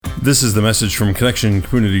This is the message from Connection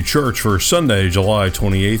Community Church for Sunday, July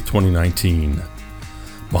 28th, 2019.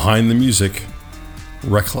 Behind the music,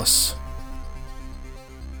 Reckless.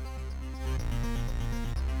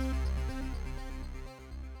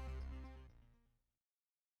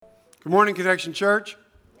 Good morning, Connection Church.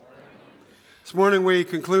 This morning we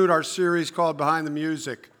conclude our series called Behind the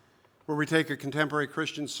Music, where we take a contemporary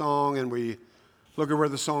Christian song and we look at where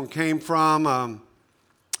the song came from,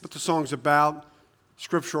 what the song's about,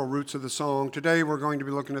 scriptural roots of the song. Today we're going to be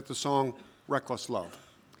looking at the song Reckless Love.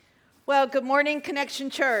 Well, good morning, Connection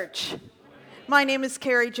Church. My name is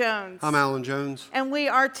Carrie Jones. I'm Alan Jones. And we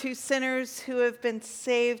are two sinners who have been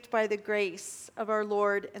saved by the grace of our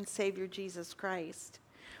Lord and Savior Jesus Christ.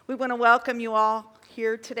 We want to welcome you all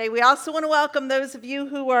here today. We also want to welcome those of you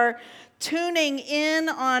who are tuning in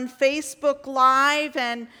on Facebook Live.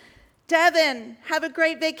 And Devin, have a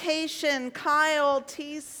great vacation. Kyle,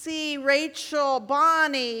 TC, Rachel,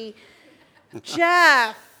 Bonnie,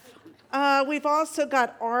 Jeff. We've also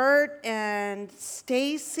got Art and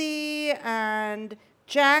Stacy and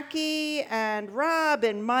Jackie and Rob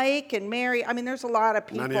and Mike and Mary. I mean, there's a lot of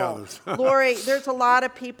people. Many others. Lori, there's a lot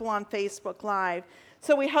of people on Facebook Live.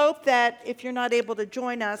 So we hope that if you're not able to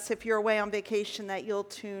join us, if you're away on vacation, that you'll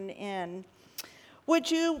tune in.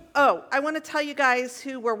 I want to tell you guys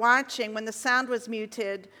who were watching when the sound was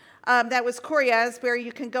muted. That was Corey Asbury.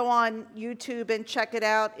 You can go on YouTube and check it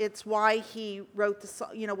out. It's why he wrote the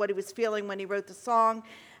song, what he was feeling when he wrote the song.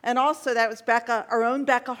 And also that was Becca, our own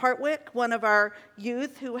Becca Hartwick, one of our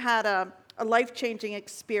youth who had a life-changing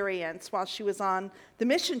experience while she was on the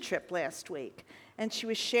mission trip last week. And she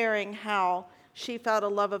was sharing how she felt a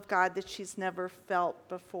love of God that she's never felt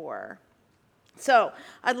before. So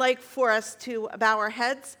I'd like for us to bow our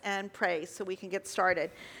heads and pray so we can get started.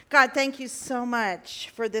 God, thank you so much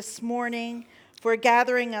for this morning, for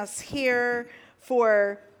gathering us here,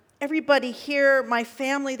 for everybody here, my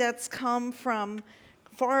family that's come from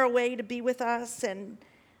far away to be with us, and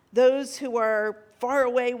those who are far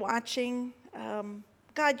away watching.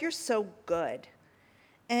 God, you're so good,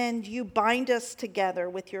 and you bind us together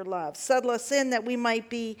with your love. Settle us in that we might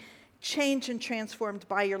be changed and transformed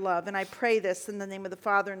by your love. And I pray this in the name of the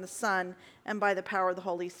Father and the Son and by the power of the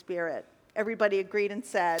Holy Spirit. Everybody agreed and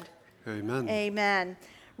said, Amen. Amen.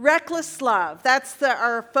 Reckless Love. That's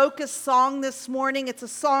our focus song this morning. It's a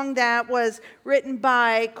song that was written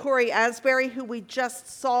by Corey Asbury, who we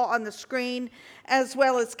just saw on the screen, as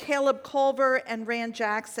well as Caleb Culver and Rand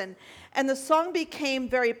Jackson. And the song became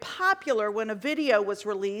very popular when a video was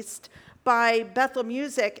released by Bethel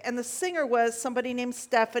Music, and the singer was somebody named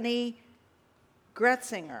Stephanie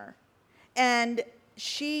Gretzinger. And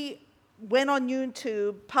she went on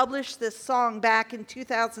YouTube, published this song back in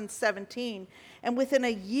 2017, and within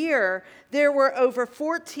a year, there were over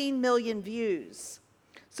 14 million views.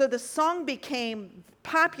 So the song became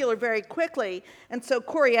popular very quickly, and so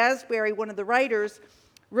Corey Asbury, one of the writers,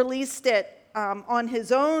 released it on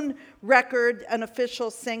his own record, an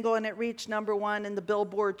official single, and it reached number one in the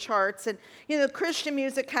Billboard charts. And, Christian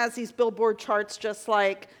music has these Billboard charts just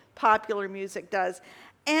like popular music does.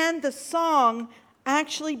 And the song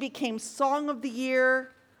actually became Song of the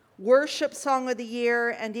Year, Worship Song of the Year,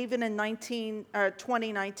 and even in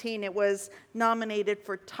 2019, it was nominated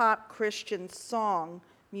for Top Christian Song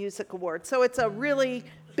Music Award. So it's a really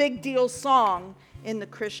big deal song in the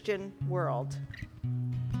Christian world.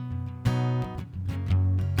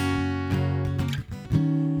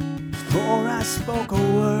 Before I spoke a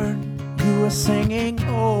word, you were singing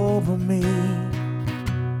over me.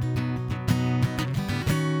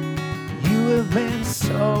 You have been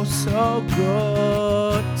so, so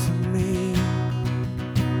good to me.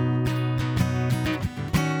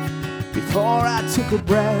 Before I took a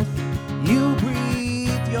breath, you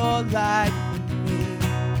breathed your life in me.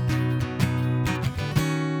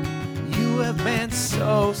 You have been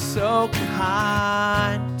so, so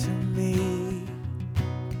kind to me.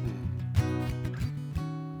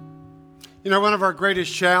 One of our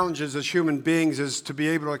greatest challenges as human beings is to be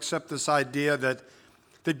able to accept this idea that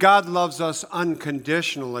God loves us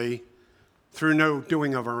unconditionally through no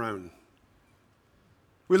doing of our own.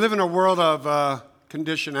 We live in a world of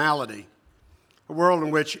conditionality, a world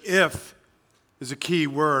in which if is a key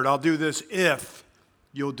word. I'll do this if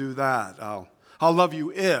you'll do that. I'll love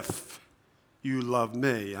you if you love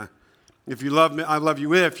me. If you love me, I love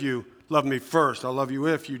you if you love me first. I'll love you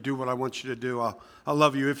if you do what I want you to do. I'll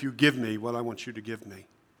love you if you give me what I want you to give me.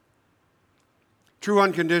 True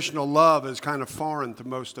unconditional love is kind of foreign to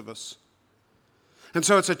most of us. And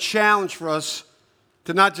so it's a challenge for us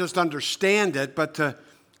to not just understand it, but to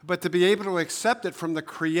be able to accept it from the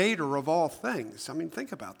creator of all things. I mean,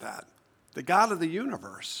 think about that. the God of the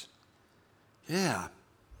universe. Yeah.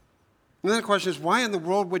 And then the question is, why in the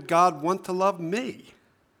world would God want to love me?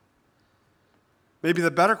 Maybe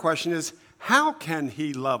the better question is, how can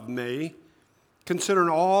he love me, considering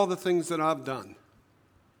all the things that I've done?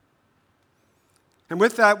 And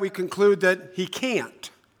with that, we conclude that he can't.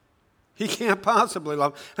 He can't possibly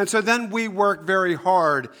love. And so then we work very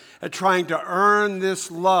hard at trying to earn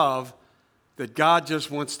this love that God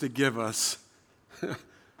just wants to give us.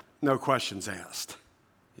 No questions asked.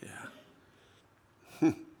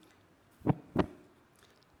 Yeah.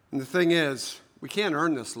 And the thing is, we can't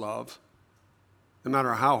earn this love, no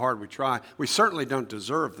matter how hard we try. We certainly don't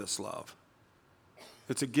deserve this love.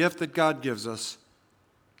 It's a gift that God gives us,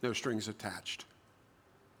 no strings attached.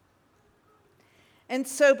 And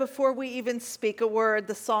so before we even speak a word,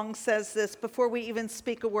 the song says this, before we even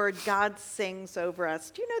speak a word, God sings over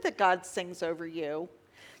us. Do you know that God sings over you?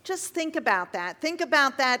 Just think about that. Think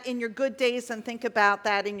about that in your good days and think about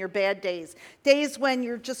that in your bad days. Days when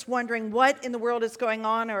you're just wondering what in the world is going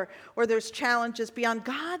on or there's challenges beyond.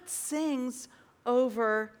 God sings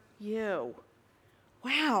over you.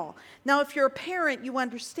 Wow. Now, if you're a parent, you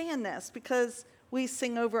understand this because we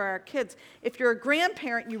sing over our kids. If you're a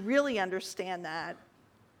grandparent, you really understand that.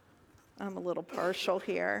 I'm a little partial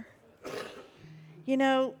here. You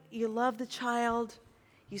know, you love the child.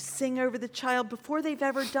 You sing over the child. Before they've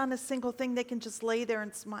ever done a single thing, they can just lay there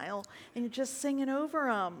and smile, and you're just singing over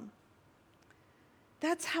them.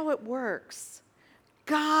 That's how it works.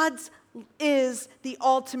 God is the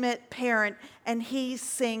ultimate parent, and he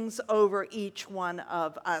sings over each one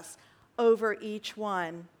of us, over each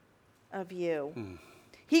one of you.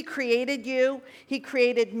 He created you. He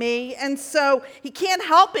created me. And so he can't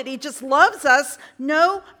help it. He just loves us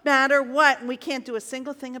no matter what. And we can't do a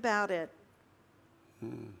single thing about it.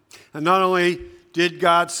 And not only did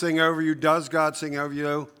God sing over you, does God sing over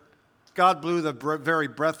you, God blew the very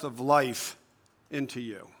breath of life into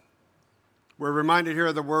you. We're reminded here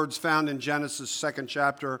of the words found in Genesis 2nd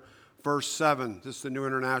chapter, verse 7. This is the New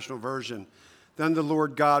International Version. Then the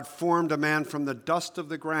Lord God formed a man from the dust of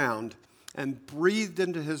the ground and breathed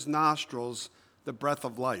into his nostrils the breath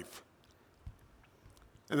of life.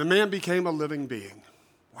 And the man became a living being.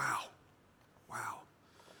 Wow. Wow.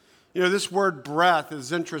 You know, this word breath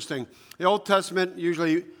is interesting. The Old Testament,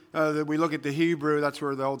 usually we look at the Hebrew, that's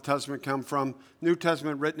where the Old Testament comes from. New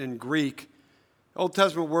Testament written in Greek. Old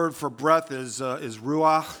Testament word for breath is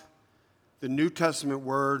ruach. The New Testament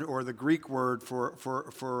word, or the Greek word for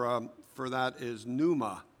that is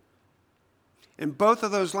pneuma. In both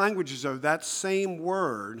of those languages, though, that same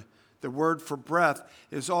word, the word for breath,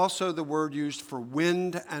 is also the word used for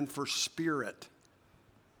wind and for spirit.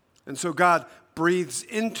 And so God breathes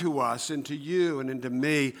into us, into you and into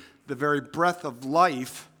me, the very breath of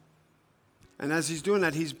life. And as he's doing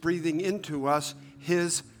that, he's breathing into us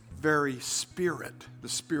his very spirit, the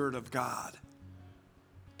Spirit of God.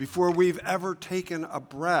 Before we've ever taken a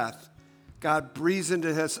breath, God breathes into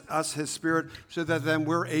us his spirit so that then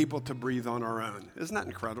we're able to breathe on our own. Isn't that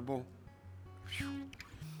incredible?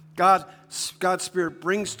 God's Spirit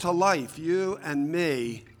brings to life you and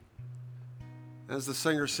me. As the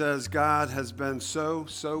singer says, God has been so,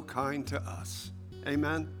 so kind to us.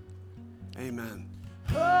 Amen? Amen.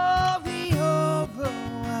 Oh, the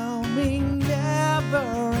overwhelming,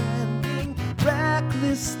 never-ending,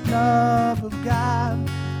 reckless love of God.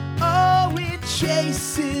 Oh, it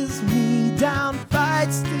chases me down,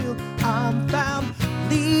 fights till I'm found,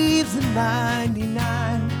 leaves the 99.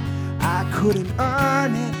 I couldn't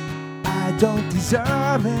earn it, I don't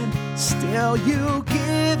deserve it, still you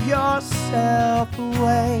give yourself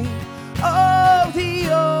away. Oh,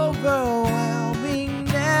 the overwhelming,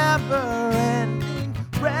 never-ending,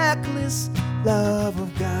 reckless love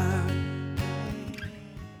of God.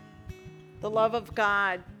 The love of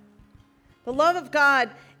God. The love of God,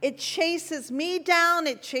 it chases me down,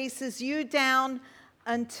 it chases you down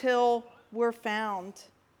until we're found.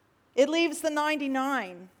 It leaves the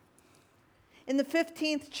 99. In the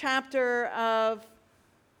 15th chapter of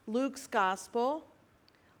Luke's Gospel,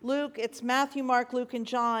 Luke, it's Matthew, Mark, Luke, and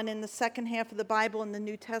John in the second half of the Bible in the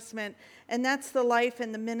New Testament, and that's the life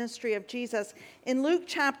and the ministry of Jesus. In Luke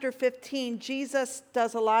chapter 15, Jesus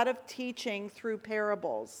does a lot of teaching through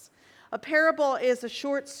parables. A parable is a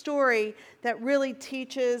short story that really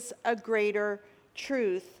teaches a greater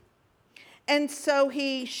truth. And so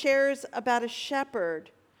he shares about a shepherd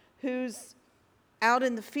who's out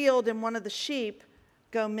in the field and one of the sheep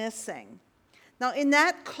go missing. Now, in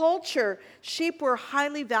that culture, sheep were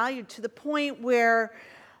highly valued to the point where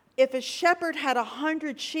if a shepherd had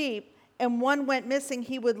 100 sheep and one went missing,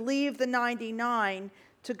 he would leave the 99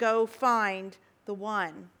 to go find the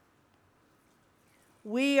one.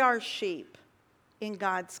 We are sheep in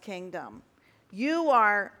God's kingdom. You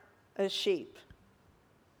are a sheep.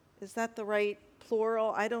 Is that the right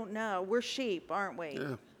plural? I don't know. We're sheep, aren't we?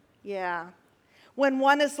 Yeah. Yeah. When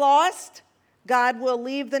one is lost, God will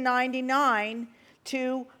leave the 99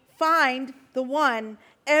 to find the one.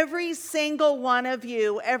 Every single one of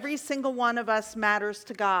you, every single one of us matters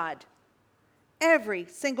to God. Every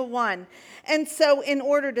single one. And so in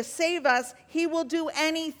order to save us, he will do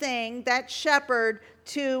anything, that shepherd,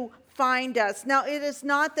 to find us. Now, it is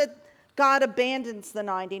not that God abandons the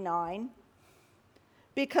 99,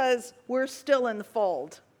 because we're still in the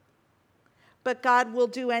fold. But God will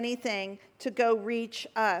do anything to go reach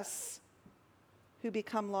us who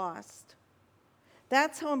become lost.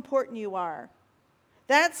 That's how important you are.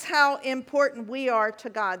 That's how important we are to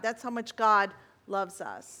God. That's how much God loves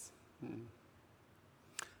us.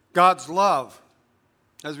 God's love,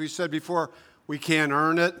 as we said before, we can't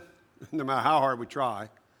earn it, no matter how hard we try,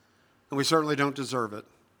 and we certainly don't deserve it.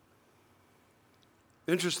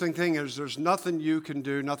 The interesting thing is there's nothing you can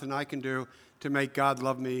do, nothing I can do to make God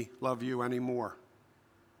love me, love you anymore.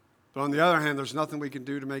 But on the other hand, there's nothing we can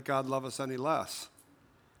do to make God love us any less.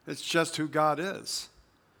 It's just who God is.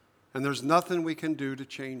 And there's nothing we can do to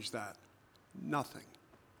change that. Nothing.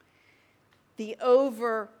 The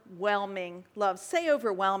overwhelming love. Say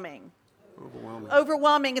overwhelming. Overwhelming.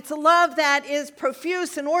 Overwhelming. It's a love that is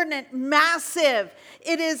profuse, inordinate, massive.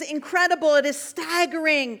 It is incredible. It is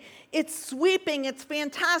staggering. It's sweeping. It's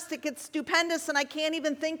fantastic. It's stupendous. And I can't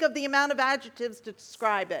even think of the amount of adjectives to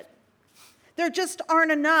describe it. There just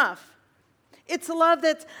aren't enough. It's a love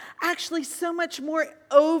that's actually so much more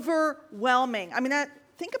overwhelming. I mean,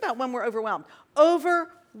 think about when we're overwhelmed.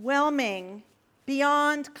 Overwhelming,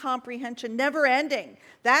 beyond comprehension, never ending.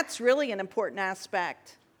 That's really an important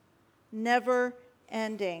aspect. Never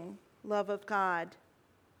ending love of God.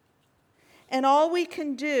 And all we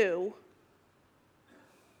can do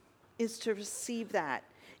is to receive that.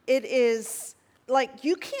 It is like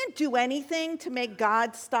you can't do anything to make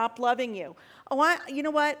God stop loving you. Oh, you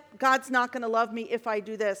know what? God's not going to love me if I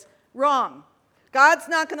do this. Wrong. God's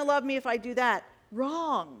not going to love me if I do that.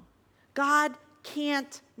 Wrong. God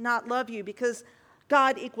can't not love you because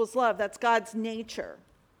God equals love. That's God's nature,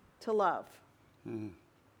 to love.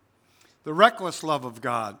 The reckless love of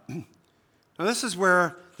God. Now, this is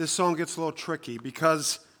where this song gets a little tricky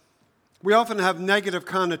because we often have negative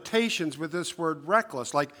connotations with this word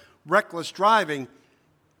reckless, like reckless driving.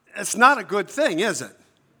 It's not a good thing, is it?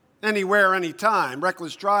 Anywhere, anytime,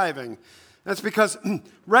 reckless driving. That's because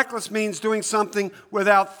reckless means doing something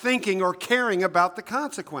without thinking or caring about the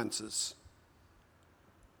consequences.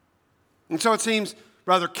 And so it seems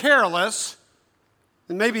rather careless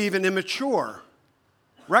and maybe even immature,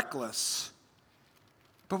 reckless.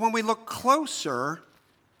 But when we look closer,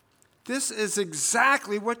 this is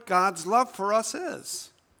exactly what God's love for us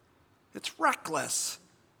is. It's reckless.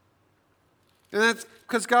 And that's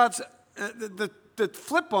because God's, the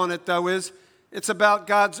flip on it, though, is it's about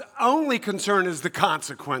God's only concern is the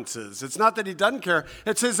consequences. It's not that he doesn't care.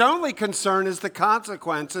 It's his only concern is the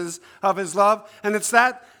consequences of his love. And it's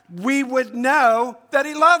that we would know that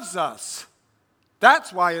he loves us.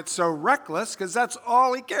 That's why it's so reckless, because that's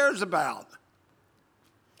all he cares about.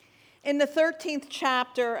 In the 13th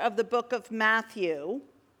chapter of the book of Matthew,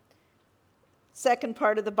 second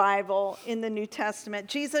part of the Bible in the New Testament,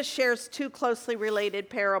 Jesus shares two closely related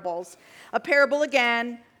parables. A parable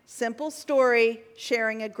again, simple story,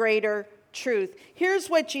 sharing a greater truth. Here's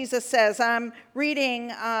what Jesus says. I'm reading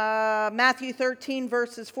Matthew 13,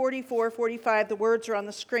 verses 44, 45. The words are on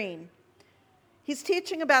the screen. He's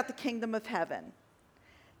teaching about the kingdom of heaven.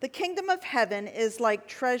 The kingdom of heaven is like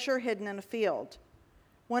treasure hidden in a field.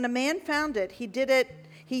 When a man found it, he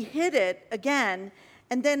hid it again,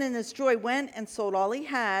 and then in his joy went and sold all he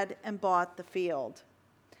had and bought the field.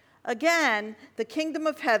 Again, the kingdom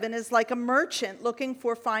of heaven is like a merchant looking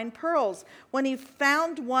for fine pearls. When he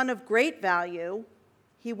found one of great value,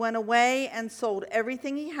 he went away and sold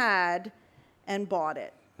everything he had and bought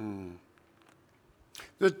it.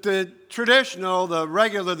 The traditional, the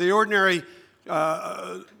regular, the ordinary,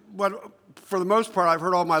 what for the most part I've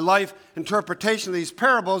heard all my life, interpretation of these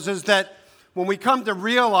parables is that when we come to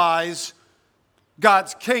realize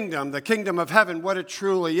God's kingdom, the kingdom of heaven, what it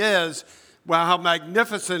truly is, well, how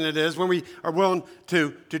magnificent it is, when we are willing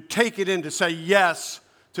to take it in, to say yes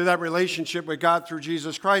to that relationship with God through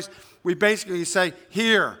Jesus Christ, we basically say,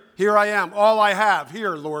 here I am, all I have,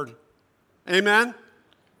 here, Lord. Amen?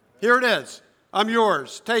 Here it is. I'm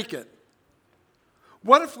yours. Take it.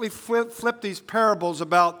 What if we flip these parables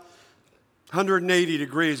about 180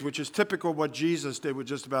 degrees, which is typical of what Jesus did with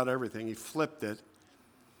just about everything. He flipped it.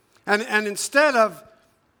 And instead of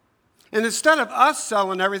And instead of us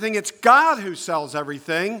selling everything, it's God who sells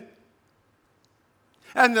everything.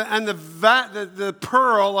 And the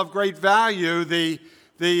pearl of great value,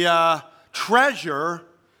 the treasure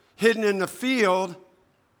hidden in the field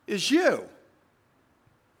is you.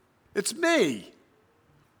 It's me.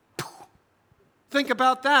 Think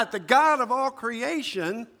about that. The God of all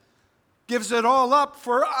creation gives it all up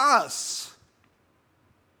for us.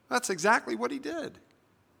 That's exactly what he did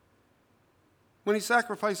when he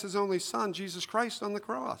sacrificed his only son, Jesus Christ, on the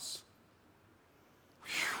cross.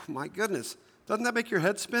 Whew, my goodness. Doesn't that make your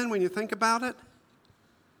head spin when you think about it?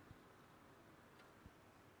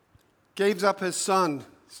 Gave up his son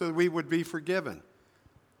so that we would be forgiven,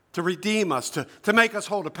 to redeem us, to make us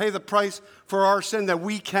whole, to pay the price for our sin that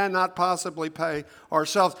we cannot possibly pay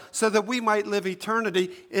ourselves, so that we might live eternity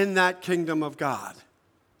in that kingdom of God,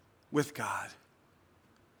 with God.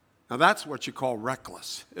 Now that's what you call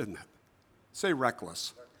reckless, isn't it? Say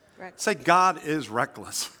reckless. Say God is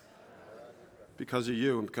reckless because of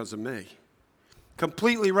you and because of me.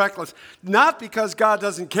 Completely reckless. Not because God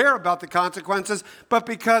doesn't care about the consequences, but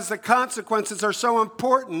because the consequences are so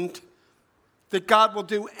important that God will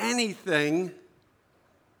do anything,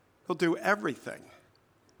 he'll do everything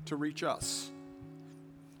to reach us.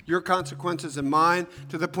 Your consequences and mine,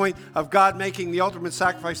 to the point of God making the ultimate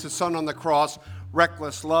sacrifice, his son on the cross.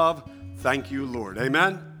 Reckless love. Thank you, Lord.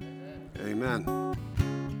 Amen? Amen.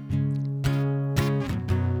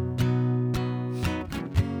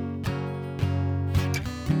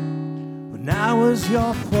 When I was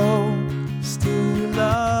your foe, still your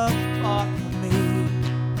love fought for me.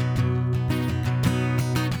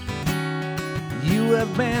 You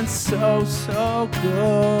have been so, so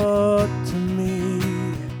good to me.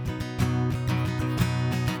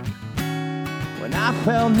 When I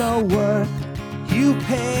felt no worth, you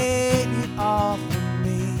paid it all for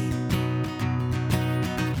me.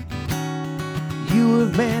 You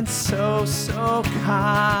have been so, so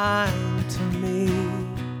kind to me.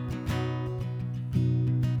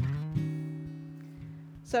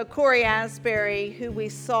 So Corey Asbury, who we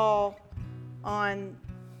saw on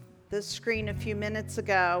the screen a few minutes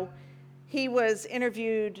ago, he was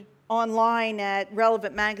interviewed online at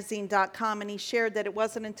relevantmagazine.com, and he shared that it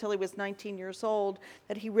wasn't until he was 19 years old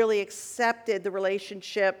that he really accepted the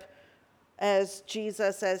relationship as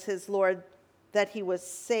Jesus as his Lord, that he was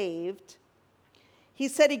saved. He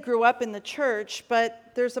said he grew up in the church,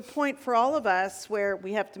 but there's a point for all of us where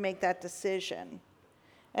we have to make that decision.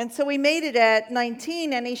 And so he made it at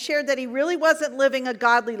 19, and he shared that he really wasn't living a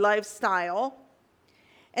godly lifestyle.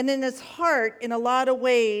 And in his heart, in a lot of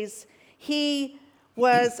ways, he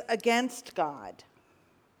was against God.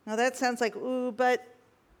 Now that sounds like, ooh, but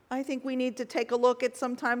I think we need to take a look at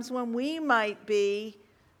sometimes when we might be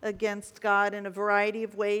against God in a variety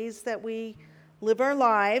of ways that we live our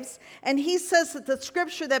lives. And he says that the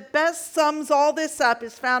scripture that best sums all this up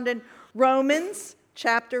is found in Romans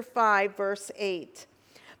chapter 5, verse 8.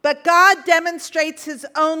 But God demonstrates his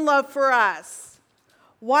own love for us.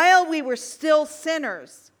 While we were still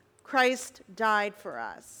sinners, Christ died for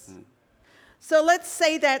us. So let's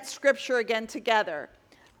say that scripture again together.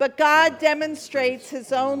 But God demonstrates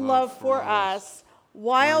his own love for us.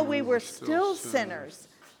 While we were still sinners,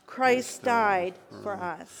 Christ died for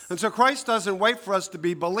us. And so Christ doesn't wait for us to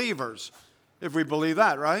be believers, if we believe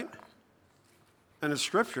that, right? And it's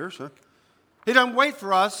scripture. So he doesn't wait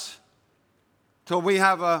for us till we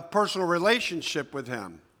have a personal relationship with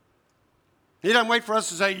him. He doesn't wait for us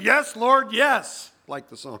to say, yes, Lord, yes, like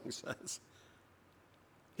the song says.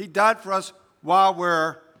 He died for us while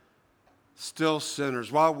we're still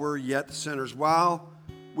sinners, while we're yet sinners, while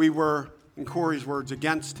we were, in Corey's words,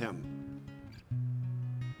 against him.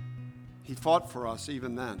 He fought for us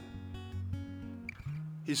even then.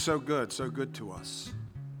 He's so good to us.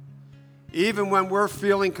 Even when we're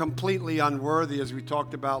feeling completely unworthy, as we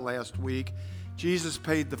talked about last week, Jesus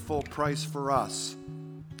paid the full price for us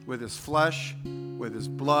with his flesh, with his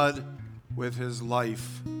blood, with his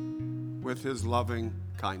life, with his loving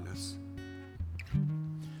kindness.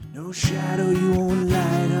 No shadow you won't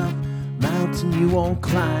light up, mountain you won't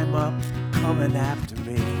climb up, coming after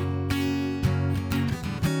me.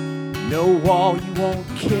 No wall you won't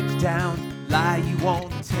kick down, lie you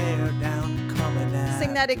won't tear down, coming after me.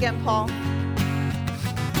 Sing that again, Paul.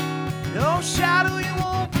 No shadow you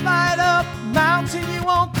won't light up, mountain you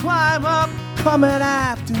won't climb up, coming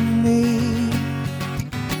after me.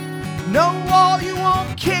 No wall you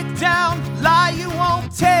won't kick down, lie you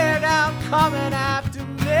won't tear down, coming after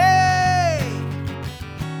me.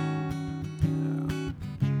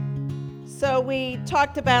 So we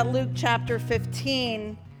talked about Luke chapter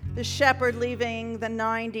 15, the shepherd leaving the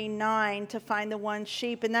 99 to find the one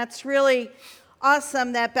sheep. And that's really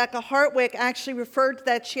awesome that Becca Hartwick actually referred to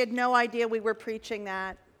that. She had no idea we were preaching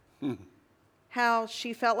that. How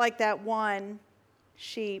she felt like that one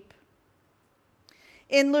sheep.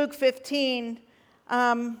 In Luke 15,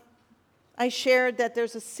 I shared that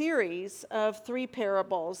there's a series of 3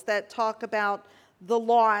 parables that talk about the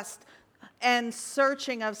lost and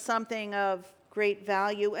searching of something of great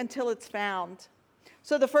value until it's found.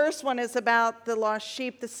 So the first one is about the lost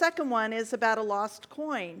sheep. The second one is about a lost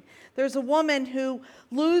coin. There's a woman who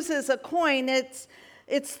loses a coin. It's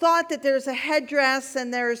thought that there's a headdress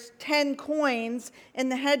and there's 10 coins in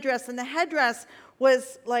the headdress. And the headdress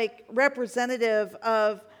was like representative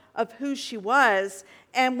of who she was.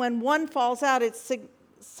 And when one falls out, it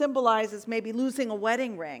symbolizes maybe losing a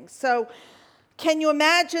wedding ring. So can you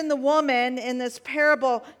imagine the woman in this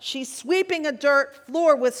parable? She's sweeping a dirt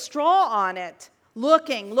floor with straw on it,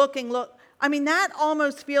 looking. I mean, that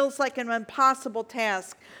almost feels like an impossible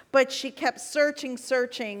task. But she kept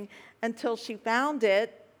searching until she found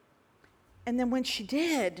it. And then when she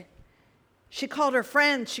did, she called her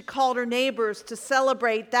friends, she called her neighbors to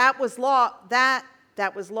celebrate. That was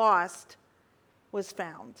lost was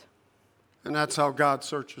found. And that's how God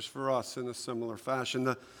searches for us in a similar fashion.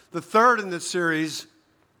 The third in this series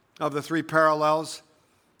of the 3 parallels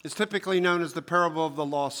is typically known as the parable of the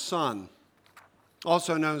lost son,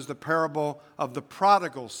 also known as the parable of the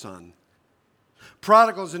prodigal son.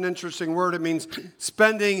 Prodigal is an interesting word. It means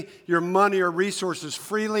spending your money or resources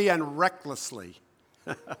freely and recklessly,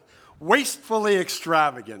 wastefully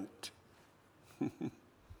extravagant.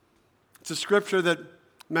 It's a scripture that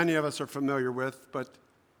many of us are familiar with, but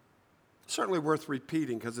certainly worth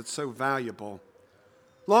repeating because it's so valuable.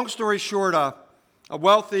 Long story short, a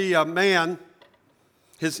wealthy man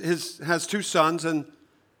has 2 sons, and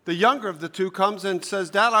the younger of the 2 comes and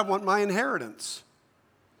says, "Dad, I want my inheritance."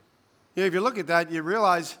 You know, if you look at that, you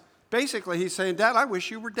realize basically he's saying, "Dad, I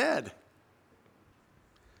wish you were dead."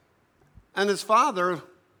 And his father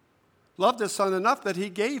loved his son enough that he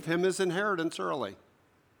gave him his inheritance early.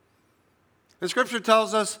 And Scripture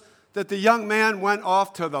tells us that the young man went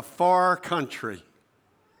off to the far country.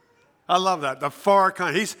 I love that, the far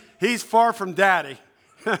country. He's far from Daddy.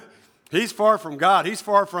 He's far from God. He's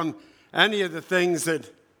far from any of the things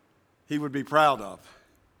that he would be proud of.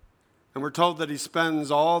 And we're told that he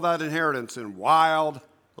spends all that inheritance in wild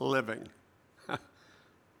living.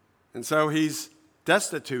 And so he's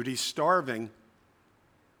destitute, he's starving,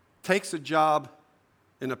 takes a job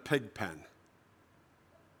in a pig pen.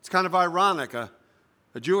 It's kind of ironic, a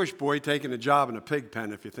Jewish boy taking a job in a pig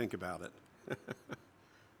pen, if you think about it.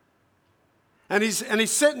 and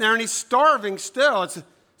he's sitting there and he's starving still.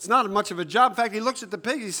 It's not much of a job. In fact, he looks at the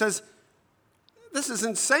pigs. He says, "This is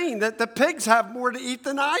insane that the pigs have more to eat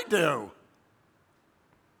than I do.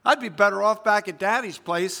 I'd be better off back at Daddy's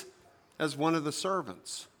place as one of the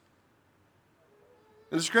servants."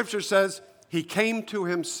 And the Scripture says he came to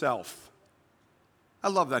himself. I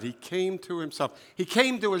love that. He came to himself. He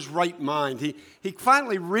came to his right mind. He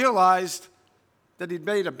finally realized that he'd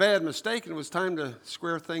made a bad mistake and it was time to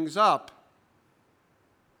square things up.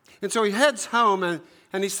 And so he heads home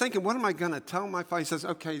and he's thinking, what am I going to tell my father? He says,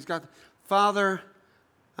 okay, "Father,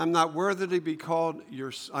 I'm not worthy to be called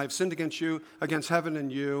I've sinned against you, against heaven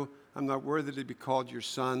and you. I'm not worthy to be called your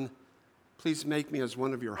son. Please make me as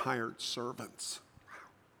one of your hired servants."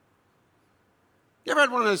 You ever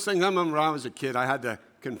had one of those things? I remember when I was a kid, I had to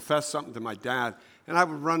confess something to my dad, and I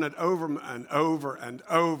would run it over and over and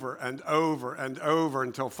over and over and over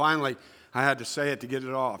until finally I had to say it to get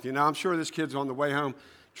it off. You know, I'm sure this kid's on the way home,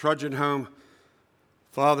 trudging home.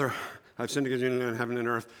 "Father, I've sinned against you in heaven and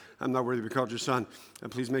earth. I'm not worthy to be called your son.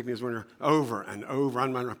 And please make me as one of your," over and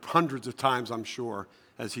over, hundreds of times, I'm sure,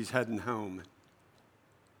 as he's heading home.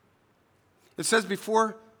 It says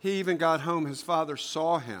before he even got home, his father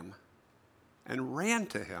saw him and ran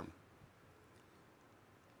to him.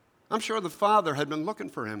 I'm sure the father had been looking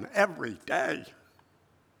for him every day.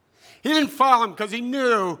 He didn't follow him because he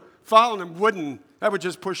knew following him that would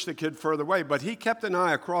just push the kid further away. But he kept an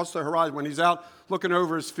eye across the horizon when he's out looking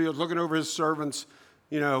over his fields, looking over his servants,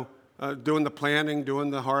 doing the planting,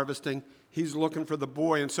 doing the harvesting. He's looking for the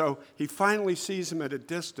boy. And so he finally sees him at a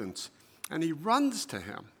distance, and he runs to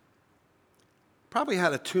him. Probably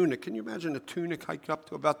had a tunic. Can you imagine a tunic hiked up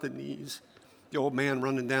to about the knees? The old man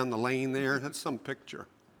running down the lane there. That's some picture.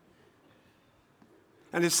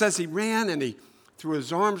 And it says he ran and he threw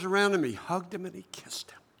his arms around him, he hugged him, and he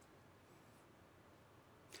kissed him.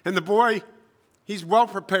 And the boy, he's well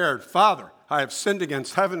prepared. "Father, I have sinned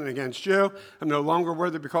against heaven and against you. I'm no longer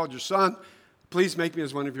worthy to be called your son. Please make me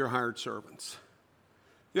as one of your hired servants."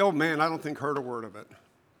 The old man, I don't think, heard a word of it.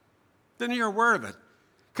 Didn't hear a word of it.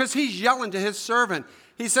 Because he's yelling to his servant.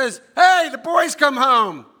 He says, hey, the boy's come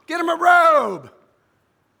home. Get him a robe.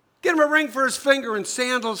 Get him a ring for his finger and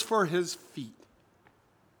sandals for his feet.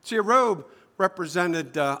 See, a robe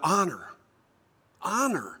represented honor.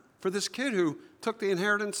 Honor for this kid who took the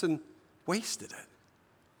inheritance and wasted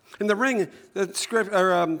it. And the ring,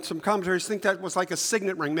 some commentaries think that was like a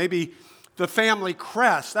signet ring, maybe the family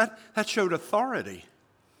crest. That showed authority.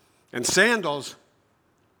 And sandals,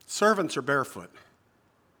 servants are barefoot.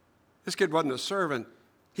 This kid wasn't a servant.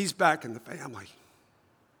 He's back in the family.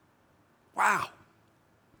 Wow.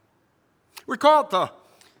 We call it the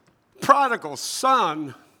prodigal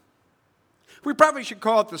son. We probably should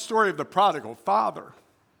call it the story of the prodigal father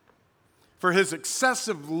for his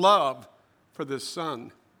excessive love for this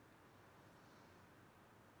son.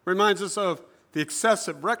 Reminds us of the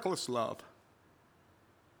excessive, reckless love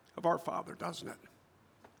of our Father, doesn't it?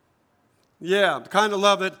 Yeah, the kind of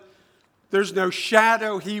love that there's no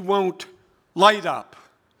shadow he won't light up,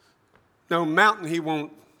 no mountain he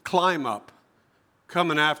won't climb up,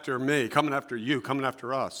 coming after me, coming after you, coming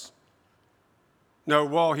after us. No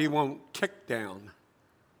wall he won't kick down,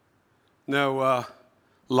 no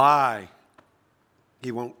lie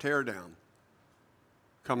he won't tear down,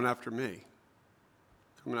 coming after me,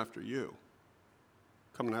 coming after you,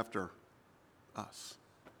 coming after us.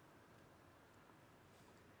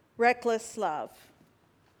 Reckless love.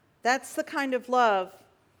 That's the kind of love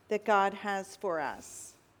that God has for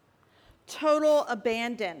us. Total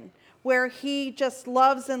abandon, where he just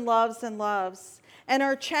loves and loves and loves. And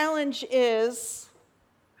our challenge is,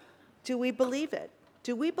 do we believe it?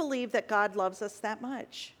 Do we believe that God loves us that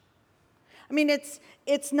much? I mean,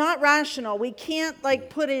 it's not rational. We can't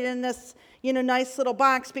put it in this, nice little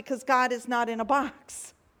box because God is not in a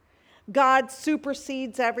box. God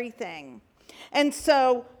supersedes everything. And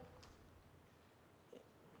so,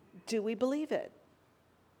 do we believe it?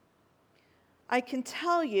 I can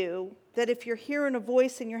tell you that if you're hearing a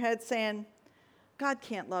voice in your head saying, God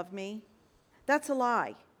can't love me, that's a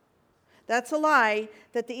lie. That's a lie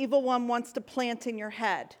that the evil one wants to plant in your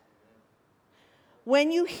head.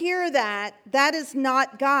 When you hear that, that is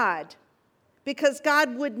not God. Because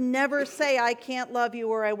God would never say, I can't love you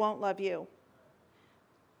or I won't love you.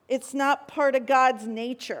 It's not part of God's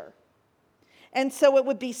nature. And so it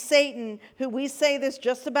would be Satan, who we say this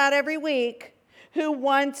just about every week, who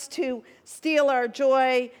wants to steal our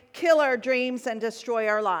joy, kill our dreams, and destroy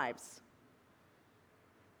our lives.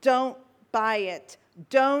 Don't buy it.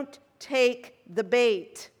 Don't take the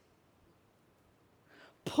bait.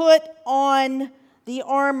 Put on the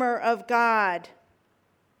armor of God.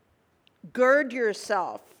 Gird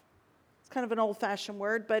yourself. It's kind of an old-fashioned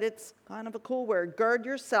word, but it's kind of a cool word. Gird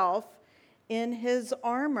yourself in his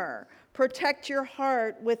armor. Protect your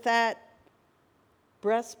heart with that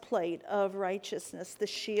breastplate of righteousness, the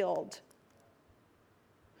shield.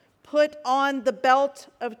 Put on the belt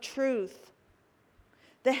of truth,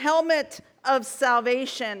 the helmet of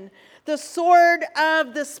salvation, the sword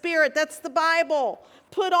of the Spirit, that's the Bible.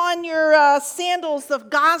 Put on your sandals of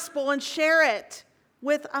gospel and share it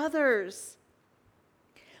with others.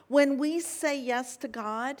 When we say yes to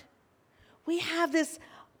God, we have this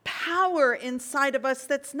power inside of us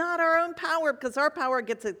that's not our own power, because our power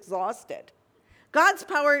gets exhausted. God's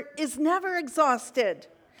power is never exhausted.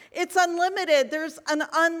 It's unlimited. There's an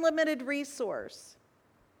unlimited resource.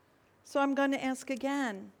 So I'm going to ask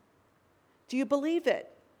again, do you believe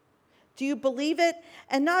it? Do you believe it?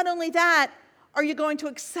 And not only that, are you going to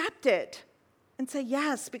accept it and say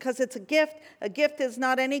yes, because it's a gift? A gift is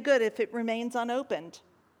not any good if it remains unopened.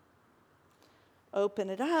 Open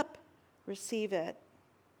it up, receive it.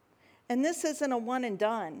 And this isn't a one and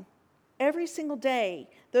done. Every single day,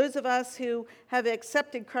 those of us who have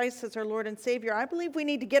accepted Christ as our Lord and Savior, I believe we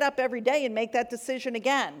need to get up every day and make that decision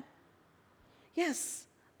again. Yes,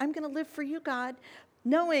 I'm going to live for you, God,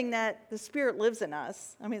 knowing that the Spirit lives in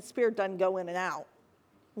us. I mean, the Spirit doesn't go in and out.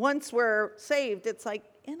 Once we're saved, it's like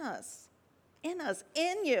in us,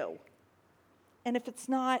 in you. And if it's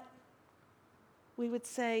not, we would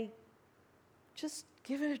say, just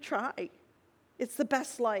give it a try. It's the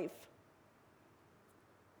best life.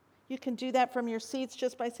 You can do that from your seats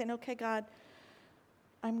just by saying, okay, God,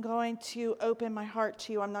 I'm going to open my heart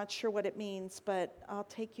to you. I'm not sure what it means, but I'll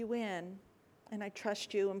take you in, and I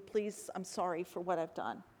trust you, and please, I'm sorry for what I've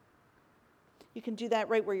done. You can do that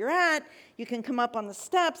right where you're at. You can come up on the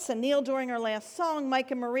steps and kneel during our last song.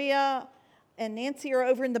 Mike and Maria and Nancy are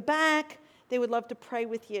over in the back. They would love to pray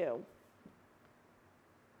with you.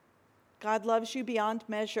 God loves you beyond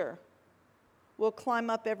measure. We'll climb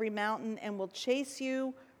up every mountain and we'll chase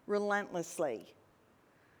you relentlessly.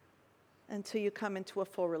 until you come into a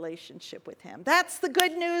full relationship with him. That's the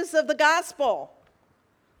good news of the gospel.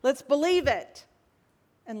 Let's believe it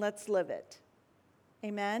and let's live it.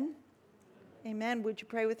 Amen? Amen. Would you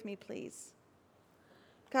pray with me, please?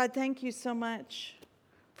 God, thank you so much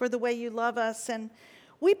for the way you love us. And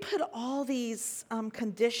we put all these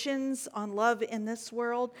conditions on love in this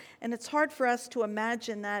world, and it's hard for us to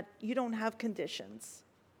imagine that you don't have conditions.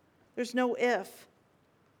 There's no if.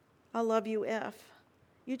 I'll love you if.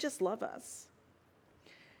 You just love us.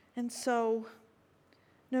 And so,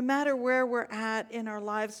 no matter where we're at in our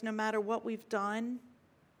lives, no matter what we've done,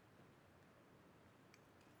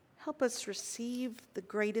 help us receive the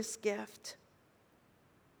greatest gift.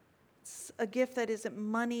 It's a gift that isn't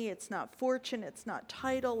money, it's not fortune, it's not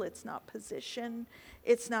title, it's not position,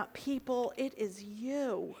 it's not people. It is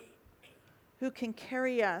you who can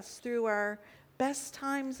carry us through our best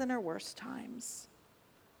times and our worst times.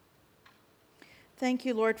 Thank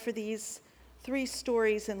you, Lord, for these 3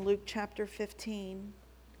 stories in Luke chapter 15,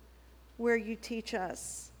 where you teach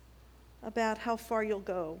us about how far you'll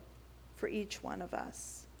go for each one of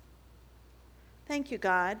us. Thank you,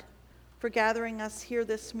 God, for gathering us here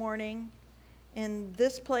this morning in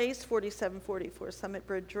this place, 4744 Summit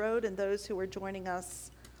Bridge Road, and those who are joining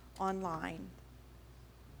us online.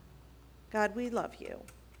 God, we love you,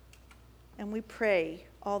 and we pray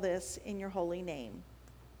all this in your holy name.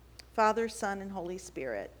 Father, Son, and Holy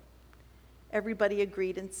Spirit. Everybody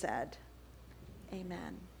agreed and said,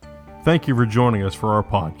 amen. Thank you for joining us for our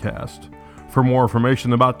podcast. For more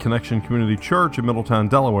information about Connection Community Church in Middletown,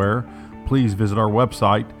 Delaware, please visit our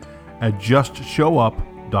website at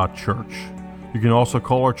justshowup.church. You can also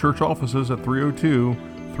call our church offices at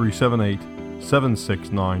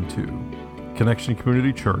 302-378-7692. Connection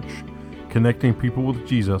Community Church, connecting people with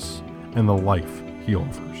Jesus and the life he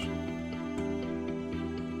offers.